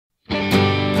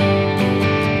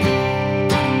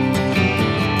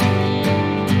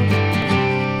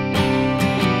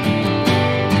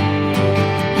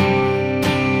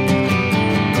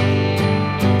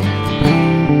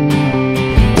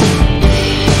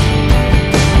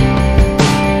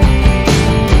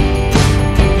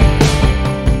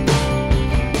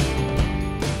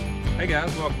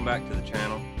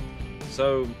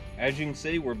As you can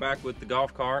see, we're back with the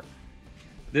golf cart.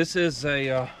 This is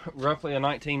a roughly a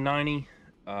 1990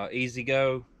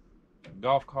 E-Z-GO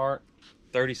golf cart,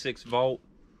 36 volt.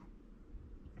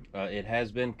 It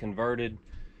has been converted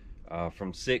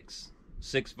from 6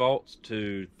 volts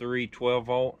to 3 12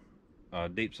 volt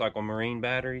deep cycle marine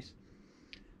batteries.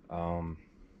 I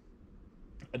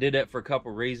did that for a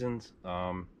couple reasons.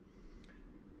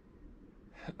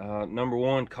 Number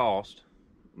one, cost.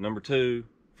 Number two,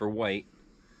 for weight.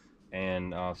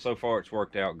 And so far it's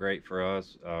worked out great for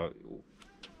us.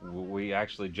 We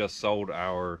actually just sold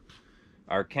our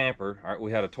camper.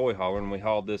 We had a toy hauler, and we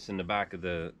hauled this in the back of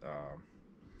the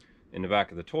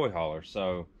toy hauler.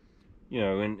 So, you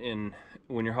know,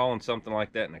 when you're hauling something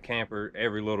like that in a camper,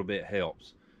 every little bit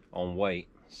helps on weight.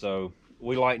 So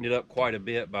we lightened it up quite a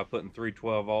bit by putting 3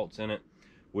 12 volts in it.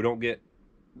 We don't get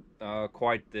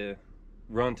quite the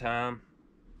run time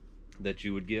that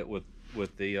you would get with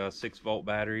the 6 volt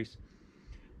batteries,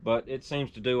 but it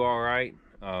seems to do all right.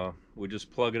 We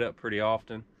just plug it up pretty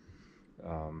often.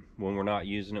 When we're not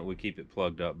using it, we keep it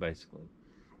plugged up basically.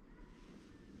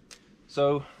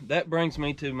 So that brings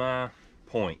me to my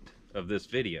point of this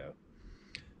video.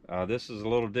 This is a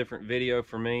little different video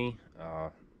for me.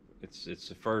 It's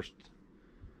the first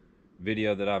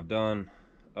video that I've done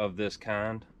of this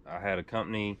kind. I had a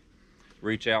company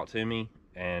reach out to me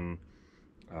and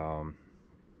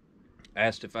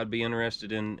asked if I'd be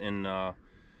interested in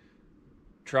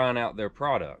trying out their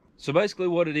product. So basically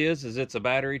what it is it's a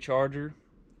battery charger,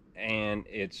 and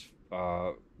it's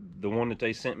the one that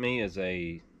they sent me is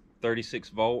a 36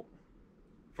 volt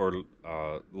for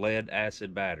lead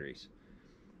acid batteries,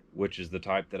 which is the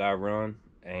type that I run.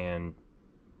 And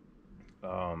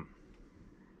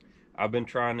I've been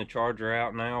trying the charger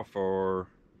out now for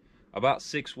about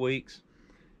 6 weeks,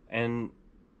 and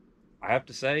I have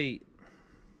to say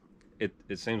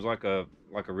it seems like a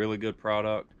really good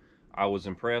product. I was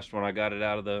impressed when I got it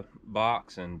out of the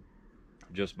box, and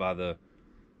just by the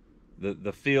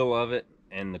feel of it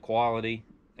and the quality.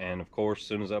 And of course, as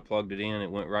soon as I plugged it in,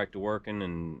 it went right to working,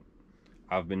 and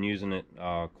I've been using it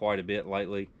quite a bit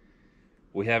lately.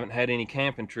 We haven't had any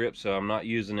camping trips, so I'm not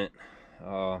using it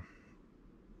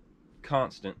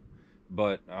constant,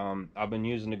 but I've been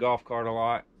using the golf cart a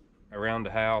lot around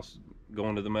the house,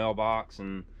 going to the mailbox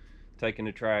and taking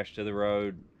the trash to the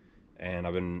road. And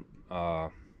I've been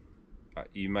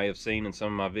you may have seen in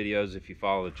some of my videos, if you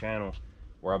follow the channel,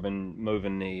 where I've been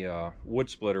moving the wood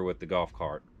splitter with the golf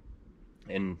cart,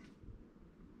 and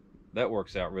that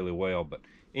works out really well. But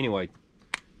anyway,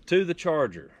 to the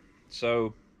charger.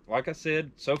 So like I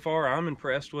said, so far I'm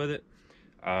impressed with it.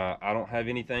 I don't have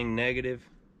anything negative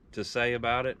to say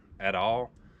about it at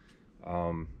all.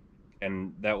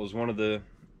 And that was one of the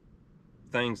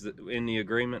things that in the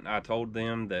agreement I told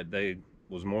them, that they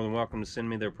was more than welcome to send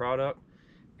me their product,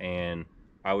 and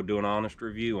I would do an honest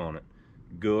review on it,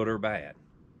 good or bad.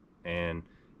 And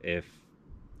if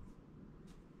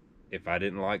I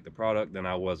didn't like the product, then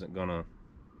I wasn't gonna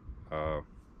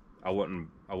I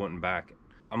wouldn't back it.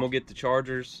 I'm gonna get the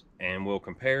chargers and we'll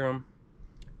compare them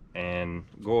and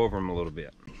go over them a little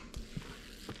bit.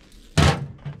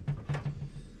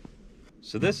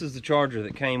 So this is the charger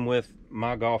that came with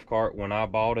my golf cart when I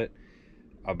bought it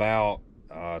about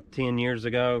 10 years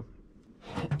ago.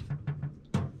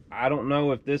 I don't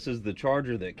know if this is the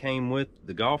charger that came with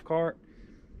the golf cart,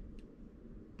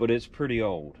 but it's pretty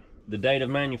old. The date of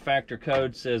manufacture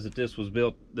code says that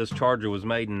this charger was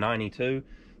made in '92,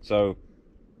 so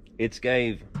it's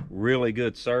gave really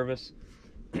good service.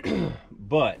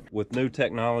 But with new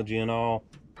technology and all,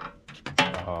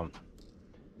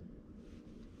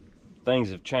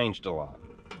 things have changed a lot.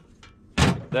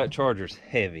 That charger's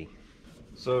heavy.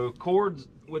 So cords,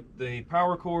 with the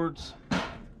power cords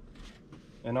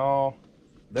and all,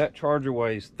 that charger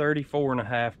weighs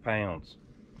 34.5 pounds.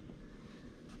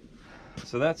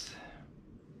 So that's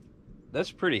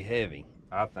pretty heavy,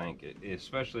 I think,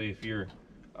 especially if you're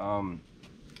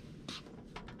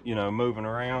you know, moving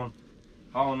around,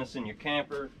 hauling this in your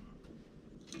camper.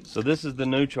 So this is the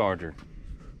new charger,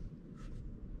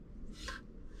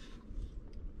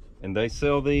 and they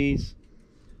sell these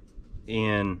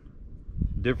in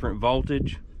different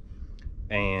voltage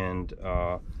and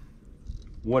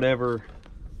whatever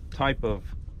type of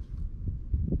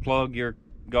plug your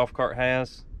golf cart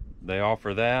has, they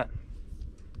offer that.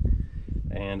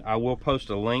 And I will post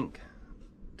a link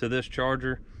to this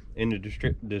charger in the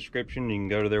description. You can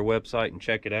go to their website and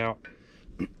check it out.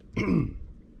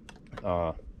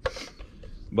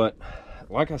 But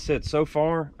like I said, so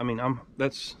far, I mean,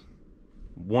 that's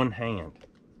one hand.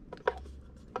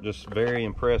 Just very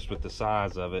impressed with the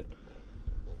size of it.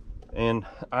 And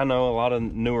I know a lot of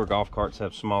newer golf carts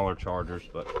have smaller chargers,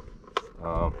 but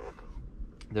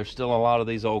there's still a lot of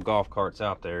these old golf carts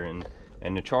out there,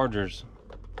 and the chargers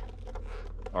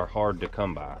are hard to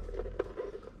come by.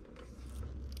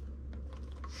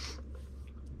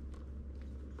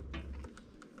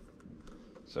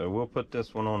 So we'll put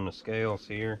this one on the scales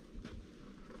here.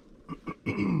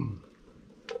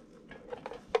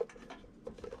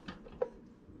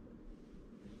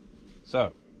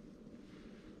 So,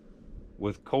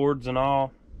 with cords and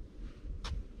all,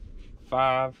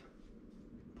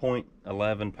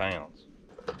 5.11 pounds.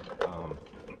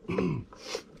 You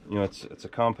know, it's a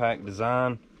compact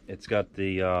design. It's got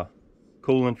the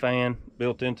cooling fan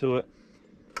built into it.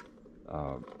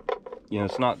 You know,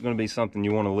 it's not going to be something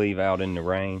you want to leave out in the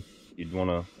rain. You'd want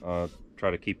to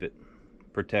try to keep it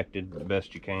protected the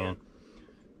best you can.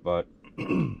 But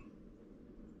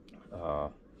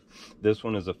this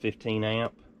one is a 15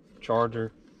 amp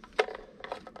charger.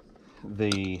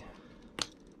 The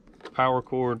power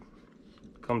cord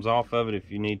comes off of it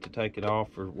if you need to take it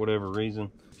off for whatever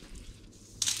reason.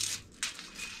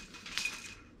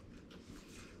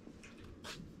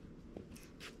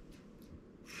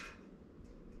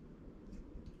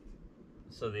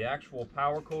 So the actual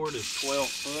power cord is 12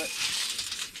 foot.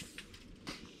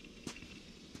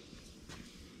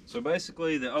 So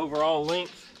basically the overall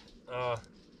length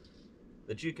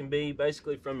that you can be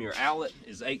basically from your outlet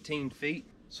is 18 feet.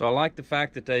 So I like the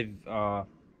fact that they've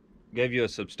gave you a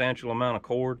substantial amount of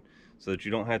cord so that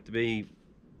you don't have to be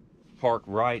parked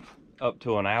right up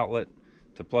to an outlet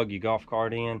to plug your golf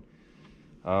cart in.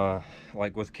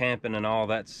 Like with camping and all,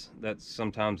 that's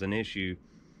sometimes an issue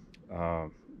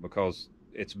because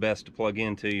it's best to plug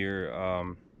into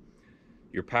your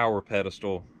power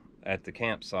pedestal at the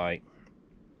campsite,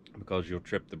 because you'll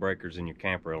trip the breakers in your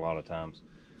camper a lot of times.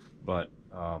 But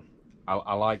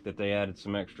I like that they added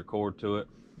some extra cord to it.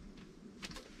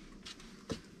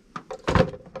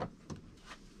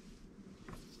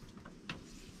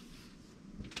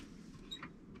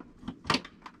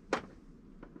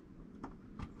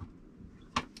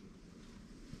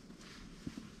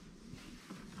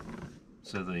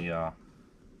 So the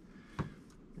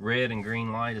red and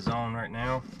green light is on right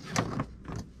now.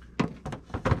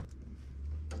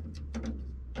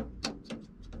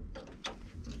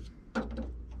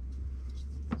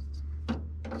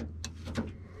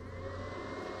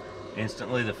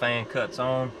 Instantly the fan cuts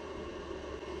on.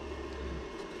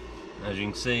 As you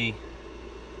can see,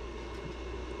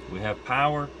 we have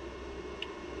power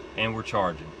and we're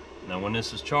charging. Now when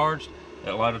this is charged,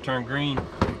 that light will turn green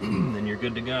and you're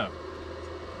good to go.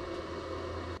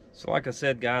 So like I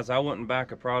said, guys, I wouldn't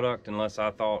back a product unless I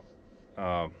thought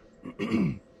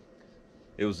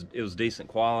it was decent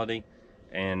quality,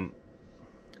 and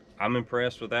I'm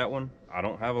impressed with that one. I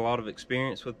don't have a lot of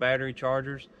experience with battery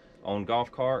chargers on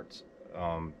golf carts,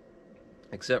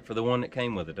 except for the one that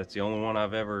came with it. That's the only one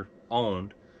I've ever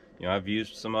owned. You know, I've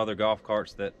used some other golf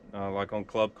carts that, like on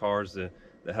club cars, that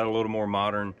had a little more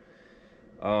modern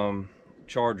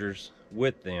chargers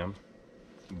with them,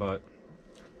 but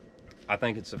I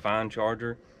think it's a fine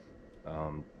charger.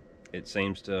 It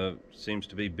seems to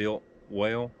be built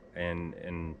well,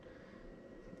 and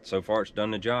so far it's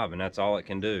done the job, and that's all it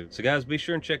can do. So guys, be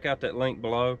sure and check out that link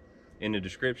below in the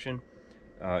description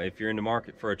if you're in the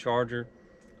market for a charger.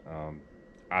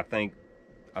 I think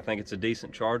it's a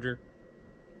decent charger,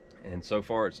 and so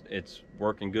far it's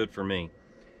working good for me.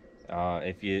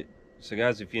 So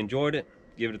guys, if you enjoyed it,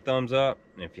 give it a thumbs up,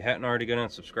 and if you hadn't already, go down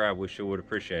and subscribe. We sure would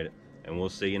appreciate it, and we'll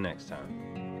see you next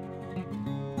time.